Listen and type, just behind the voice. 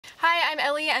Hi, I'm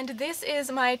Ellie and this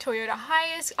is my Toyota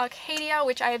Hiace Arcadia,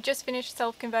 which I have just finished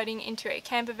self-converting into a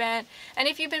camper van. And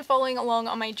if you've been following along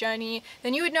on my journey,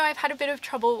 then you would know I've had a bit of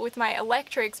trouble with my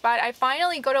electrics, but I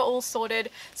finally got it all sorted.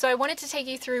 So I wanted to take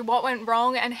you through what went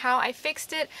wrong and how I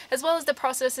fixed it, as well as the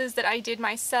processes that I did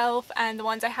myself and the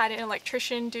ones I had an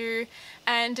electrician do,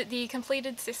 and the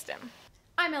completed system.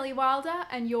 I'm Ellie Wilder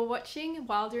and you're watching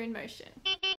Wilder in Motion.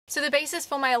 So the basis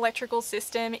for my electrical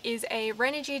system is a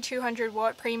Renogy 200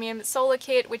 watt premium solar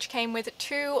kit, which came with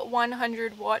two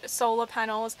 100 watt solar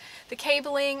panels, the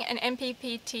cabling, an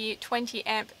MPPT 20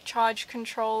 amp charge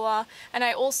controller, and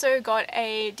I also got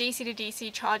a DC to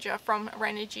DC charger from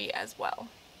Renogy as well.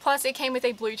 Plus it came with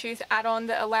a Bluetooth add-on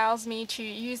that allows me to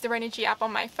use the Renogy app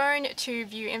on my phone to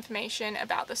view information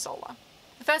about the solar.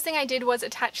 The first thing I did was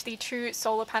attach the two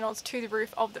solar panels to the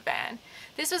roof of the van.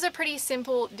 This was a pretty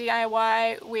simple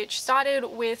DIY, which started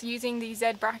with using the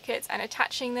Z brackets and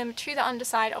attaching them to the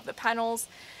underside of the panels.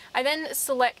 I then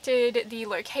selected the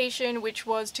location, which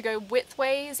was to go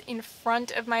widthways in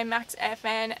front of my Max Air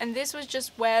fan, and this was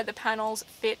just where the panels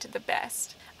fit the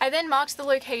best. I then marked the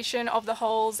location of the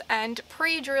holes and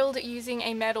pre-drilled using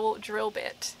a metal drill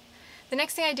bit. The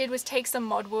next thing I did was take some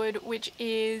modwood, which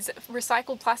is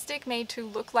recycled plastic made to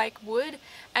look like wood,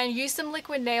 and use some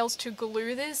liquid nails to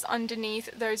glue this underneath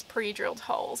those pre-drilled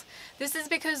holes. This is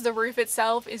because the roof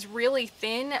itself is really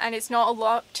thin and it's not a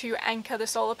lot to anchor the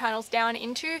solar panels down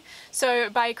into, so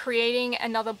by creating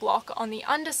another block on the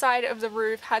underside of the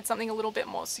roof had something a little bit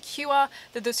more secure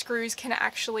that the screws can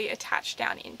actually attach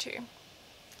down into.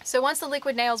 So once the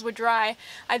liquid nails were dry,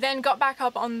 I then got back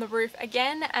up on the roof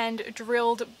again and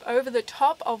drilled over the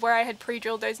top of where I had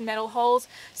pre-drilled those metal holes,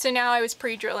 so now I was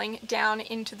pre-drilling down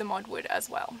into the modwood as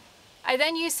well. I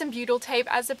then used some butyl tape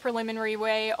as a preliminary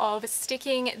way of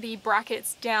sticking the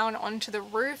brackets down onto the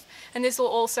roof, and this will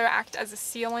also act as a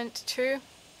sealant too.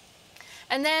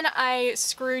 And then I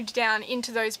screwed down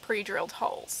into those pre-drilled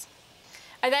holes.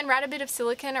 I then ran a bit of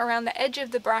silicone around the edge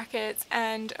of the brackets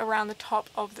and around the top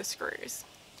of the screws.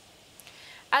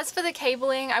 As for the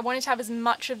cabling, I wanted to have as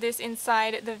much of this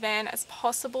inside the van as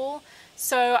possible,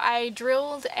 so I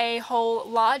drilled a hole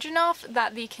large enough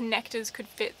that the connectors could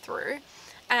fit through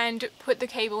and put the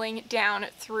cabling down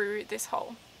through this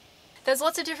hole. There's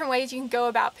lots of different ways you can go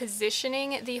about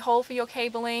positioning the hole for your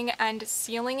cabling and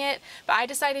sealing it, but I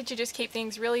decided to just keep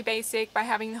things really basic by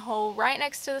having the hole right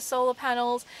next to the solar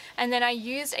panels, and then I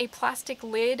used a plastic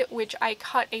lid which I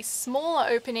cut a smaller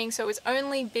opening so it was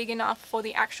only big enough for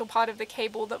the actual part of the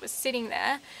cable that was sitting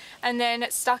there, and then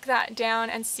stuck that down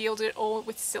and sealed it all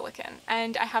with silicone,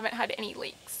 and I haven't had any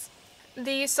leaks.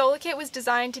 The solar kit was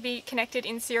designed to be connected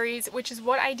in series, which is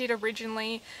what I did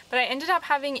originally, but I ended up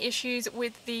having issues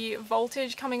with the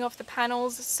voltage coming off the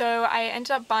panels, so I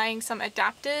ended up buying some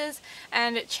adapters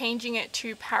and changing it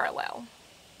to parallel.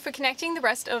 For connecting the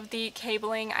rest of the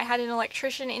cabling, I had an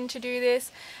electrician in to do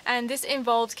this, and this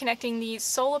involved connecting the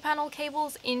solar panel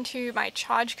cables into my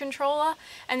charge controller,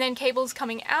 and then cables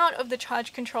coming out of the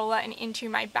charge controller and into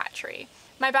my battery.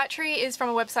 My battery is from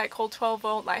a website called 12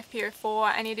 volt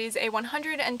LifePO4, and it is a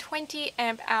 120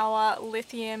 amp hour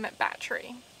lithium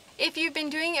battery. If you've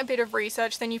been doing a bit of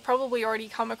research, then you've probably already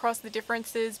come across the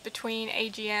differences between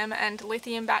AGM and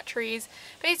lithium batteries.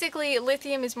 Basically,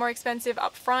 lithium is more expensive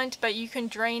up front, but you can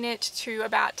drain it to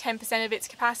about 10% of its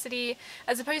capacity,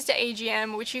 as opposed to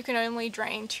AGM, which you can only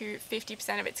drain to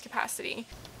 50% of its capacity.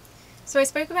 So I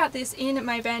spoke about this in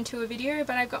my van tour video,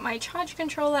 but I've got my charge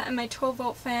controller and my 12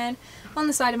 volt fan on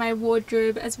the side of my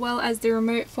wardrobe, as well as the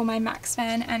remote for my Max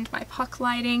fan and my puck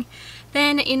lighting.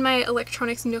 Then in my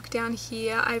electronics nook down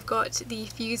here, I've got the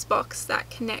fuse box that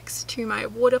connects to my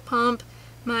water pump,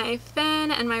 my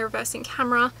fan and my reversing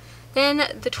camera.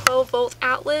 Then the 12 volt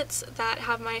outlets that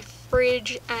have my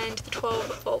fridge and the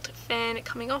 12 volt fan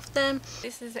coming off them.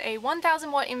 This is a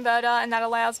 1000 watt inverter, and that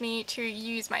allows me to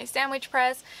use my sandwich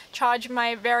press, charge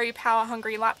my very power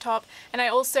hungry laptop, and I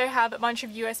also have a bunch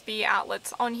of USB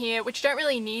outlets on here which don't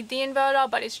really need the inverter,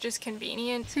 but it's just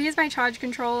convenient. So here's my charge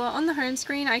controller. On the home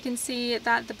screen I can see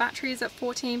that the battery is at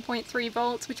 14.3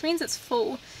 volts, which means it's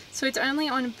full. So it's only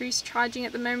on boost charging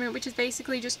at the moment, which is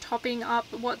basically just topping up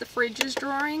what the fridge is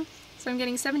drawing. So I'm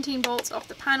getting 17 volts off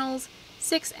the panels,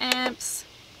 6 amps,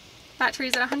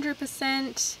 battery's at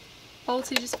 100%,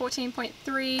 voltage is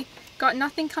 14.3, got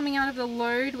nothing coming out of the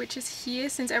load, which is here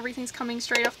since everything's coming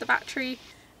straight off the battery.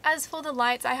 As for the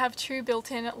lights, I have two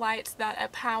built-in lights that are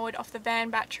powered off the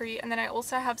van battery, and then I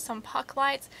also have some puck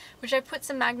lights, which I put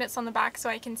some magnets on the back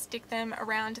so I can stick them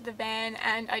around the van,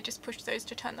 and I just push those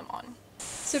to turn them on.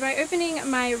 So by opening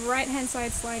my right hand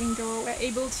side sliding door, we're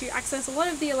able to access a lot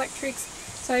of the electrics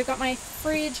So I've got my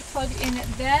fridge plugged in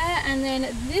there, and then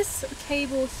this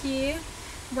cable here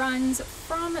runs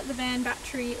from the van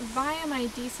battery via my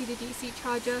DC to DC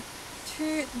charger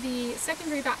to the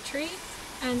secondary battery,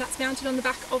 and that's mounted on the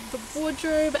back of the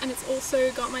wardrobe, and it's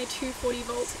also got my 240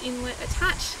 volt inlet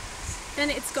attached. Then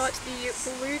it's got the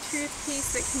Bluetooth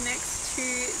piece that connects to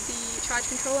the charge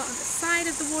controller on the side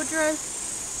of the wardrobe.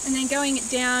 And then going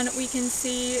down, we can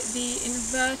see the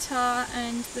inverter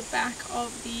and the back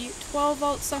of the 12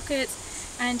 volt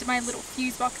sockets and my little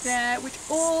fuse box there, which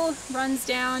all runs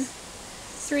down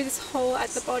through this hole at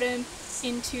the bottom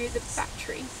into the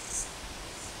battery.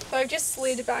 So I've just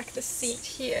slid back the seat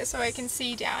here so I can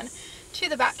see down to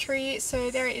the battery. So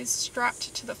there it is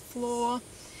strapped to the floor.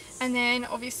 And then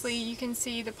obviously you can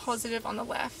see the positive on the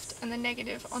left and the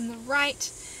negative on the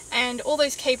right. And all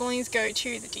those cablings go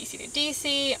to the DC to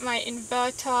DC, my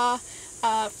inverter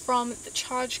from the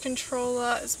charge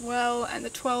controller as well, and the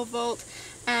 12 volt,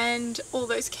 and all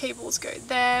those cables go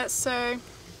there. So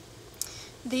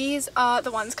these are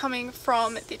the ones coming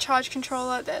from the charge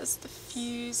controller. There's the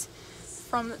fuse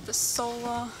from the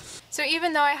solar. So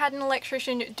even though I had an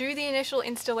electrician do the initial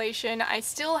installation, I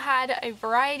still had a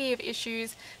variety of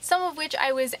issues, some of which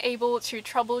I was able to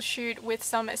troubleshoot with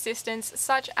some assistance,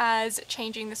 such as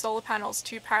changing the solar panels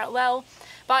to parallel,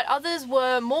 but others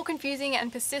were more confusing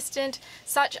and persistent,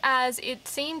 such as it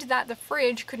seemed that the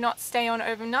fridge could not stay on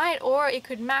overnight, or it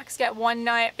could max get one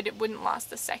night but it wouldn't last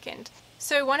the second.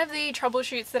 So one of the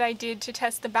troubleshoots that I did to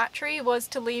test the battery was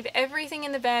to leave everything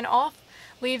in the van off,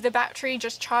 leave the battery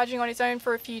just charging on its own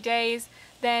for a few days,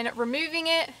 then removing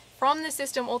it from the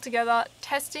system altogether,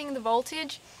 testing the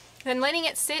voltage, then letting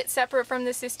it sit separate from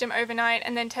the system overnight,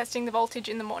 and then testing the voltage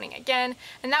in the morning again.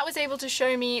 And that was able to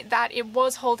show me that it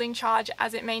was holding charge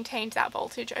as it maintained that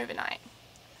voltage overnight.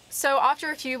 So after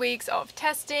a few weeks of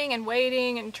testing and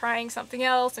waiting and trying something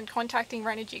else and contacting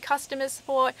Renogy customer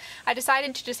support, I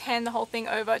decided to just hand the whole thing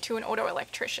over to an auto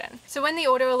electrician. So when the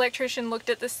auto electrician looked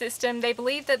at the system, they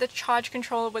believed that the charge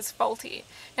controller was faulty.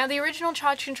 Now the original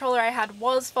charge controller I had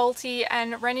was faulty,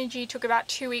 and Renogy took about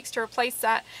 2 weeks to replace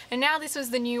that, and now this was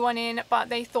the new one in, but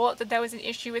they thought that there was an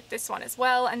issue with this one as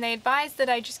well, and they advised that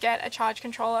I just get a charge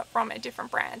controller from a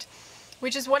different brand.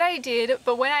 Which is what I did,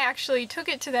 but when I actually took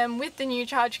it to them with the new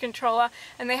charge controller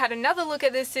and they had another look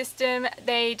at this system,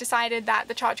 they decided that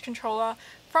the charge controller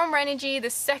from Renogy,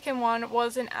 the second one,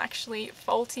 wasn't actually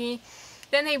faulty.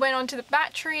 Then they went on to the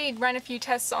battery, ran a few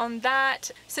tests on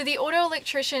that. So the auto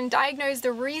electrician diagnosed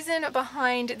the reason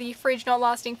behind the fridge not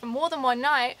lasting for more than one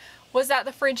night was that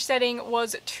the fridge setting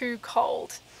was too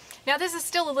cold. Now this is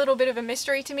still a little bit of a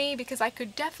mystery to me because I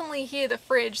could definitely hear the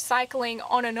fridge cycling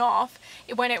on and off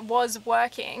when it was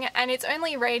working, and it's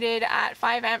only rated at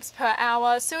 5 amps per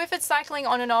hour, so if it's cycling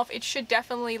on and off it should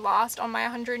definitely last on my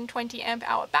 120 amp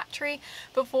hour battery,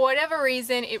 but for whatever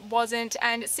reason it wasn't,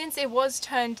 and since it was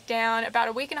turned down about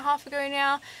a week and a half ago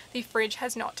now, the fridge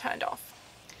has not turned off.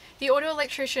 The auto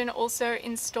electrician also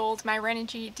installed my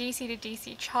Renogy DC to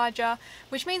DC charger,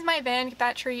 which means my van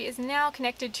battery is now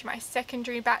connected to my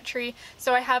secondary battery,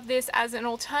 so I have this as an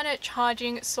alternate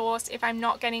charging source if I'm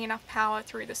not getting enough power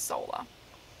through the solar.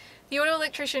 The auto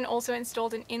electrician also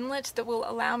installed an inlet that will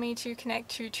allow me to connect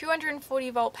to 240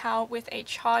 volt power with a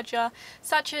charger,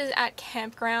 such as at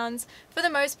campgrounds. For the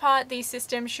most part, these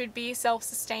systems should be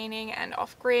self-sustaining and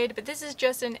off-grid, but this is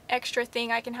just an extra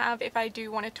thing I can have if I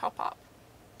do want to top up.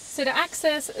 So to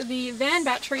access the van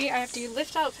battery, I have to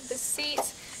lift up the seat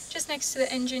just next to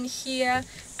the engine here,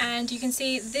 and you can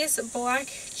see this black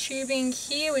tubing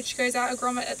here, which goes out a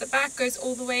grommet at the back, goes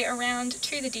all the way around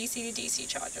to the DC to DC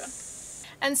charger.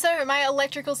 And so my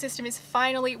electrical system is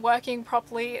finally working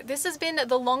properly. This has been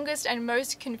the longest and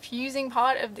most confusing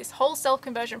part of this whole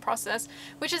self-conversion process,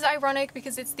 which is ironic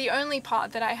because it's the only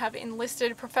part that I have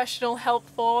enlisted professional help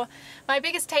for. My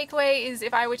biggest takeaway is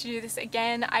if I were to do this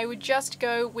again, I would just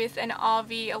go with an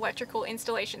RV electrical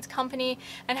installations company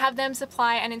and have them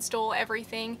supply and install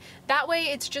everything. That way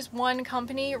it's just one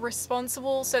company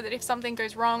responsible, so that if something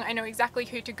goes wrong, I know exactly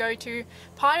who to go to.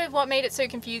 Part of what made it so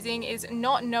confusing is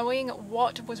not knowing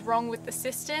what was wrong with the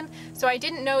system, so I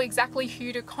didn't know exactly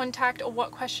who to contact or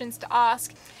what questions to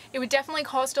ask. It would definitely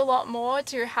cost a lot more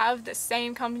to have the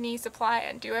same company supply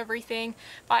and do everything,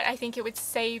 but I think it would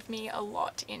save me a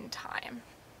lot in time.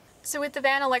 So with the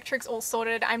van electrics all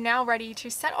sorted, I'm now ready to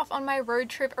set off on my road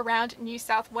trip around New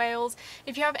South Wales.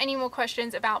 If you have any more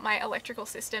questions about my electrical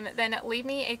system, then leave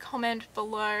me a comment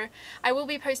below. I will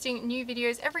be posting new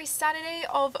videos every Saturday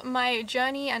of my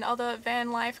journey and other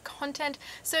van life content,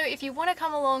 so if you want to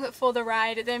come along for the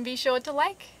ride, then be sure to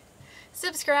like,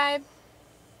 subscribe,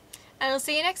 and I'll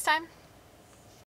see you next time.